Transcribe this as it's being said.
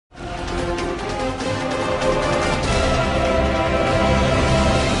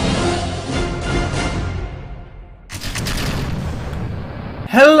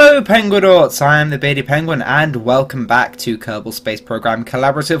Hello Penguinauts, I am the Beardy Penguin and welcome back to Kerbal Space Program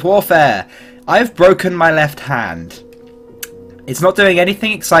Collaborative Warfare. I've broken my left hand. It's not doing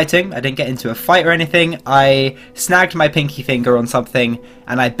anything exciting, I didn't get into a fight or anything, I snagged my pinky finger on something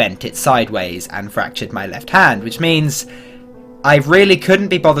and I bent it sideways and fractured my left hand, which means I really couldn't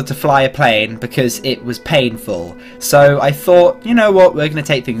be bothered to fly a plane because it was painful. So I thought, you know what, we're going to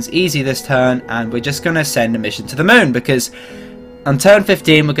take things easy this turn and we're just going to send a mission to the moon because on turn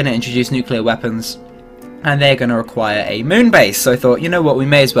 15 we're going to introduce nuclear weapons and they're going to require a moon base. So I thought, you know what, we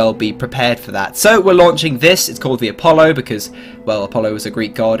may as well be prepared for that. So we're launching this. It's called the Apollo because, well, Apollo was a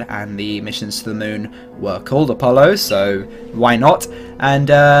Greek god and the missions to the moon were called Apollo, so why not? And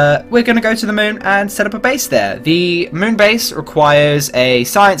we're going to go to the moon and set up a base there. The moon base requires a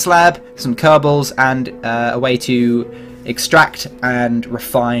science lab, some Kerbals, and a way to extract and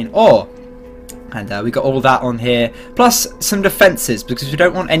refine ore. And we got all that on here, plus some defences, because we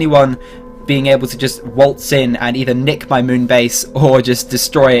don't want anyone being able to just waltz in and either nick my moon base or just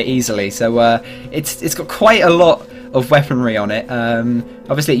destroy it easily. So it's got quite a lot of weaponry on it.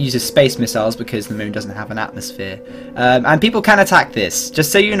 Obviously it uses space missiles because the moon doesn't have an atmosphere. And people can attack this.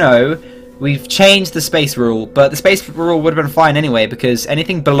 Just so you know, we've changed the space rule, but the space rule would have been fine anyway because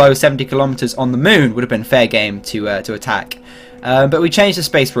anything below 70 kilometers on the moon would have been fair game to attack. But we changed the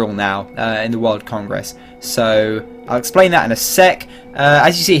space rule now in the World Congress, so I'll explain that in a sec.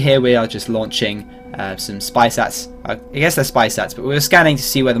 As you see here, we are just launching some spy sats. I guess they're spy sats, but we were scanning to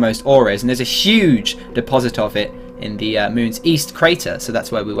see where the most ore is, and there's a huge deposit of it in the moon's east crater, so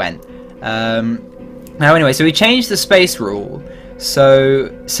that's where we went. Now anyway, so we changed the space rule.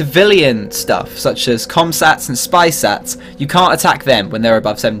 So civilian stuff such as comsats and spy sats, you can't attack them when they're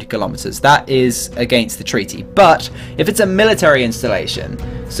above 70 kilometers. That is against the treaty. But if it's a military installation,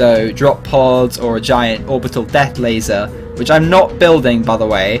 so drop pods or a giant orbital death laser, which I'm not building by the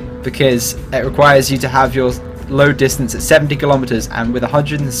way because it requires you to have your load distance at 70 kilometers and with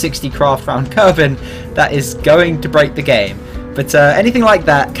 160 craft round Kerbin, that is going to break the game. But anything like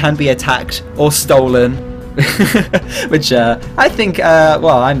that can be attacked or stolen. Which I think,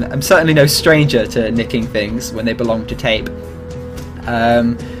 well, I'm certainly no stranger to nicking things when they belong to tape.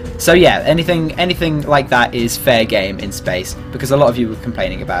 So yeah, anything like that is fair game in space because a lot of you were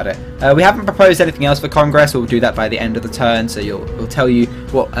complaining about it. We haven't proposed anything else for Congress. We'll do that by the end of the turn, so we'll tell you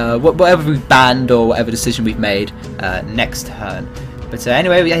whatever we've banned or whatever decision we've made next turn. But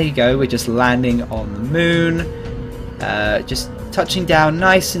anyway, there you go. We're just landing on the moon, just touching down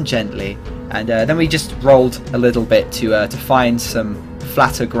nice and gently. And then we just rolled a little bit to find some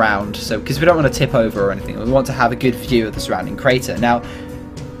flatter ground, so because we don't want to tip over or anything, we want to have a good view of the surrounding crater. Now,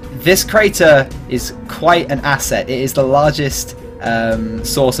 this crater is quite an asset. It is the largest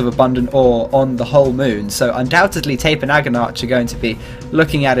source of abundant ore on the whole moon, so undoubtedly Tape and Agonarch are going to be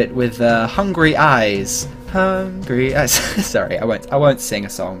looking at it with hungry eyes. Hungry eyes. Sorry, I won't sing a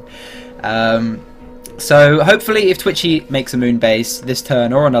song. So hopefully if Twitchi makes a moon base this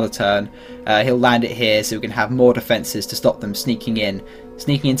turn or another turn, he'll land it here so we can have more defences to stop them sneaking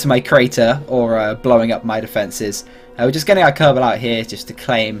into my crater or blowing up my defences. We're just getting our Kerbal out here just to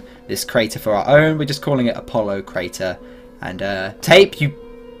claim this crater for our own. We're just calling it Apollo Crater. And Tape, you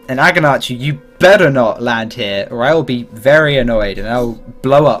and Agonarch, you better not land here or I will be very annoyed and I'll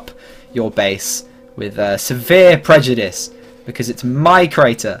blow up your base with severe prejudice because it's my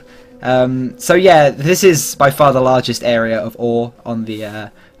crater. So yeah, this is by far the largest area of ore on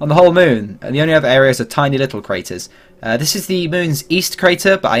the whole moon, and the only other areas are tiny little craters. This is the moon's east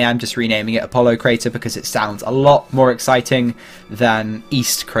crater, but I am just renaming it Apollo Crater because it sounds a lot more exciting than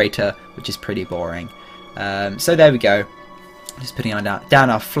East Crater, which is pretty boring. So there we go. Just putting down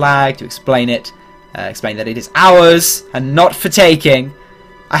our flag to explain it, explain that it is ours and not for taking.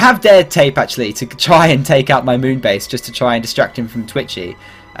 I have dared Tape actually to try and take out my moon base just to try and distract him from Twitchi.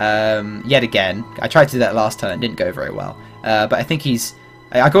 Yet again, I tried to do that last turn, didn't go very well. But I think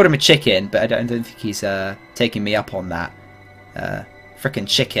I called him a chicken, but I don't think he's taking me up on that. Frickin'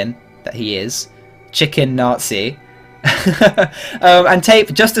 chicken that he is. Chicken Nazi. And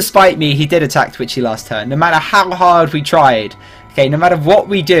Tape, just to spite me, he did attack Twitchi last turn. No matter how hard we tried, okay, no matter what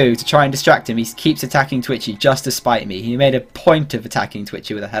we do to try and distract him, he keeps attacking Twitchi just to spite me. He made a point of attacking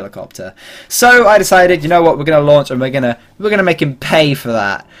Twitchi with a helicopter. So I decided, you know what, we're going to launch and we're gonna make him pay for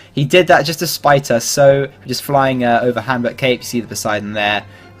that. He did that just to spite us, so we're just flying over Hamlet Cape, you see the Poseidon there,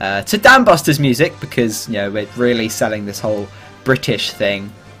 to Dambusters music, because, you know, we're really selling this whole British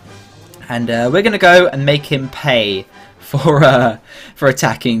thing. And we're going to go and make him pay for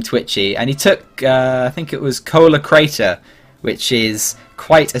attacking Twitchi. And he took, I think it was Kola Crater, which is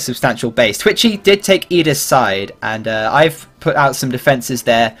quite a substantial base. Twitchi did take Edith's side, and I've put out some defences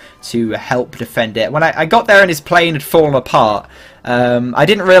there to help defend it. When I got there and his plane had fallen apart, I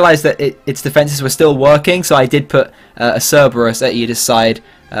didn't realise that its defences were still working, so I did put a Cerberus at Edith's side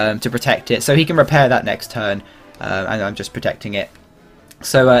to protect it, so he can repair that next turn, and I'm just protecting it.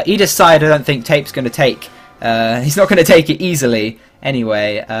 So Edith's side I don't think Tape's going to take. He's not going to take it easily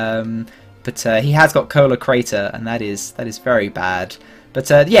anyway, but he has got Kola Crater, and that is very bad. But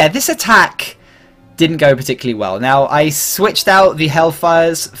yeah, this attack didn't go particularly well. Now, I switched out the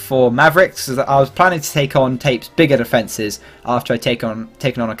Hellfires for Mavericks, because I was planning to take on Tape's bigger defences after I'd taken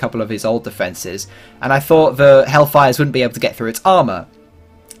on a couple of his old defences, and I thought the Hellfires wouldn't be able to get through its armour.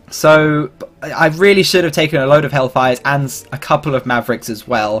 So I really should have taken a load of Hellfires and a couple of Mavericks as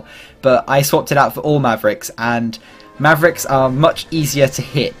well, but I swapped it out for all Mavericks, and Mavericks are much easier to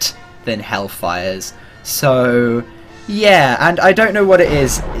hit than Hellfires. So yeah, and I don't know what it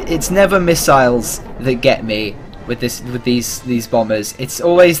is. It's never missiles that get me with these bombers. It's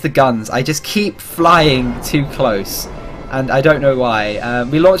always the guns. I just keep flying too close, and I don't know why.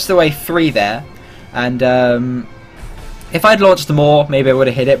 We launched the wave 3 there, and if I'd launched more, maybe I would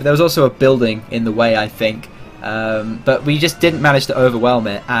have hit it, but there was also a building in the way, I think. But we just didn't manage to overwhelm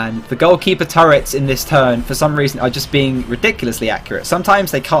it, and the goalkeeper turrets in this turn, for some reason, are just being ridiculously accurate.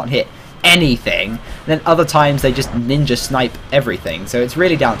 Sometimes they can't hit anything, then other times they just ninja snipe everything, so it's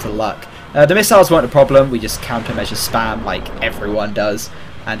really down to luck. The missiles weren't a problem, we just countermeasure spam like everyone does.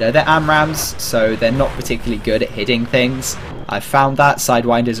 And they're AMRAMs, so they're not particularly good at hitting things. I've found that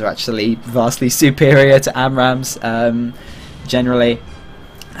Sidewinders are actually vastly superior to AMRAMs, generally.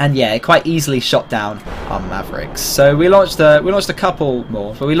 And yeah, it quite easily shot down our Mavericks. So we launched a couple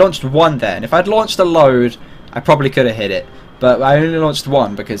more, but we launched one there. And if I'd launched a load, I probably could have hit it. But I only launched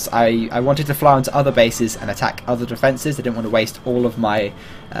one because I wanted to fly onto other bases and attack other defences. I didn't want to waste all of my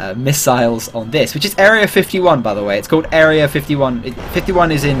missiles on this, which is Area 51, by the way. It's called Area 51.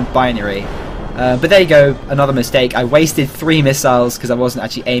 51 is in binary. But there you go, another mistake. I wasted 3 missiles because I wasn't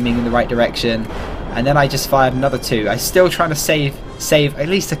actually aiming in the right direction. And then I just fired another 2. I was still trying to save at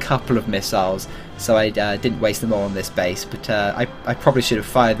least a couple of missiles, so I didn't waste them all on this base. But I probably should have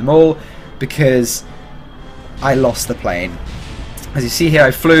fired them all because I lost the plane. As you see here,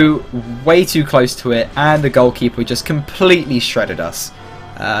 I flew way too close to it, and the goalkeeper just completely shredded us.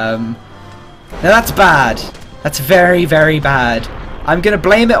 Now that's bad. That's very, very bad. I'm going to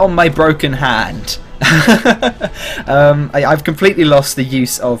blame it on my broken hand. I've completely lost the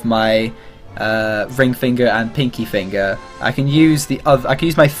use of my ring finger and pinky finger. I can use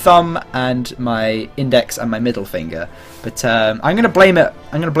my thumb and my index and my middle finger, but I'm going to blame it.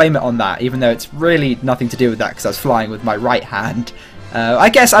 I'm going to blame it on that, even though it's really nothing to do with that because I was flying with my right hand. I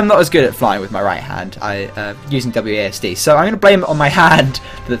guess I'm not as good at flying with my right hand. Using WASD, so I'm going to blame it on my hand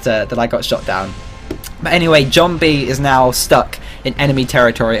that I got shot down. But anyway, John B is now stuck in enemy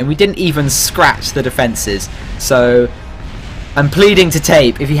territory, and we didn't even scratch the defences. So I'm pleading to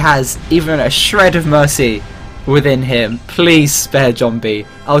Tape, if he has even a shred of mercy within him, please spare John B.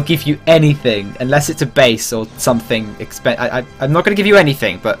 I'll give you anything, unless it's a base or something. I'm not going to give you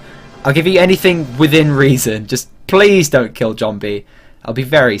anything, but I'll give you anything within reason. Just please don't kill John B. I'll be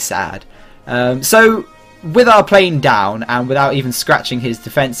very sad. So with our plane down and without even scratching his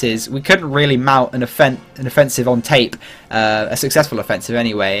defences, we couldn't really mount an offensive on Tape, a successful offensive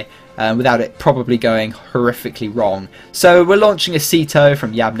anyway, without it probably going horrifically wrong. So we're launching a Ceto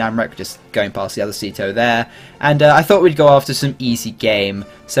from Yab Namrek, just going past the other Ceto there, and I thought we'd go after some easy game.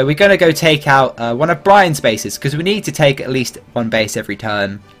 So we're going to go take out one of Brian's bases, because we need to take at least one base every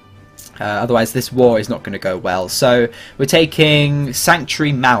turn. Otherwise this war is not going to go well. So we're taking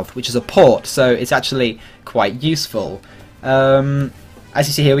Sanctuary Mouth, which is a port, so it's actually quite useful. As you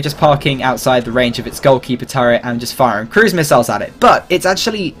see here, we're just parking outside the range of its goalkeeper turret and just firing cruise missiles at it. But it's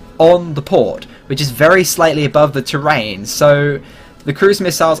actually on the port, which is very slightly above the terrain, so the cruise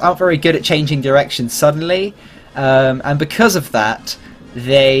missiles aren't very good at changing direction suddenly, and because of that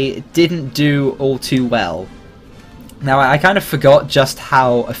they didn't do all too well. Now, I kind of forgot just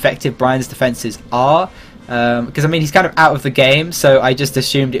how effective Brian's defences are, because I mean he's kind of out of the game, so I just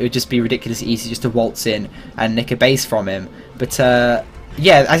assumed it would just be ridiculously easy just to waltz in and nick a base from him. But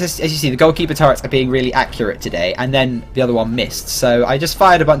yeah, as you see, the goalkeeper turrets are being really accurate today, and then the other one missed, so I just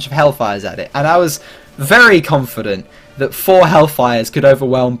fired a bunch of Hellfires at it, and I was very confident that 4 Hellfires could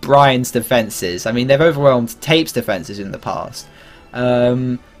overwhelm Brian's defences. I mean, they've overwhelmed Tape's defences in the past,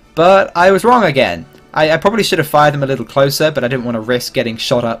 but I was wrong again. I probably should have fired them a little closer, but I didn't want to risk getting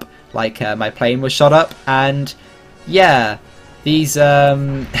shot up like my plane was shot up. And yeah, these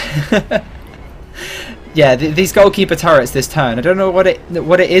Yeah, these goalkeeper turrets this turn, I don't know what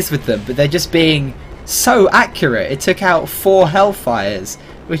it is with them, but they're just being so accurate. It took out 4 Hellfires,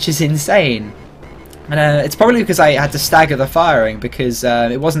 which is insane. And it's probably because I had to stagger the firing, because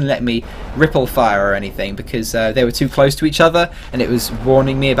it wasn't letting me ripple fire or anything, because they were too close to each other, and it was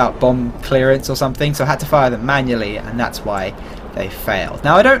warning me about bomb clearance or something, so I had to fire them manually, and that's why they failed.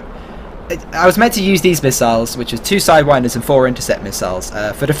 Now, I was meant to use these missiles, which is 2 Sidewinders and 4 intercept missiles,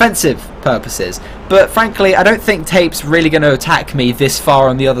 for defensive purposes. But frankly, I don't think Tape's really going to attack me this far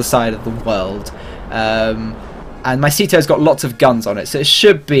on the other side of the world. And my Ceto's got lots of guns on it, so it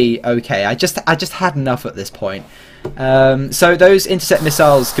should be okay. I just had enough at this point. So those intercept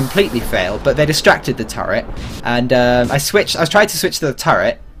missiles completely failed, but they distracted the turret. And I was trying to switch to the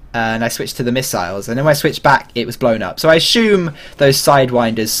turret, and I switched to the missiles, and then when I switched back it was blown up. So I assume those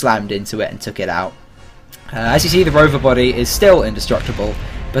Sidewinders slammed into it and took it out. As you see, the rover body is still indestructible,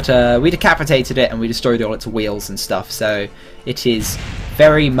 but we decapitated it and we destroyed all its wheels and stuff, so it is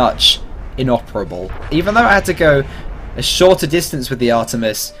very much inoperable. Even though I had to go a shorter distance with the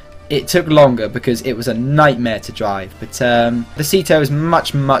Artemis, it took longer because it was a nightmare to drive. But the Ceto is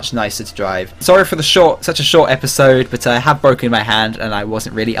much nicer to drive. Sorry for such a short episode, but I have broken my hand and I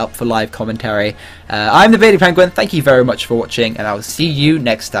wasn't really up for live commentary. I'm the Baby Penguin. Thank you very much for watching, and I will see you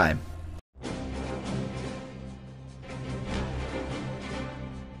next time.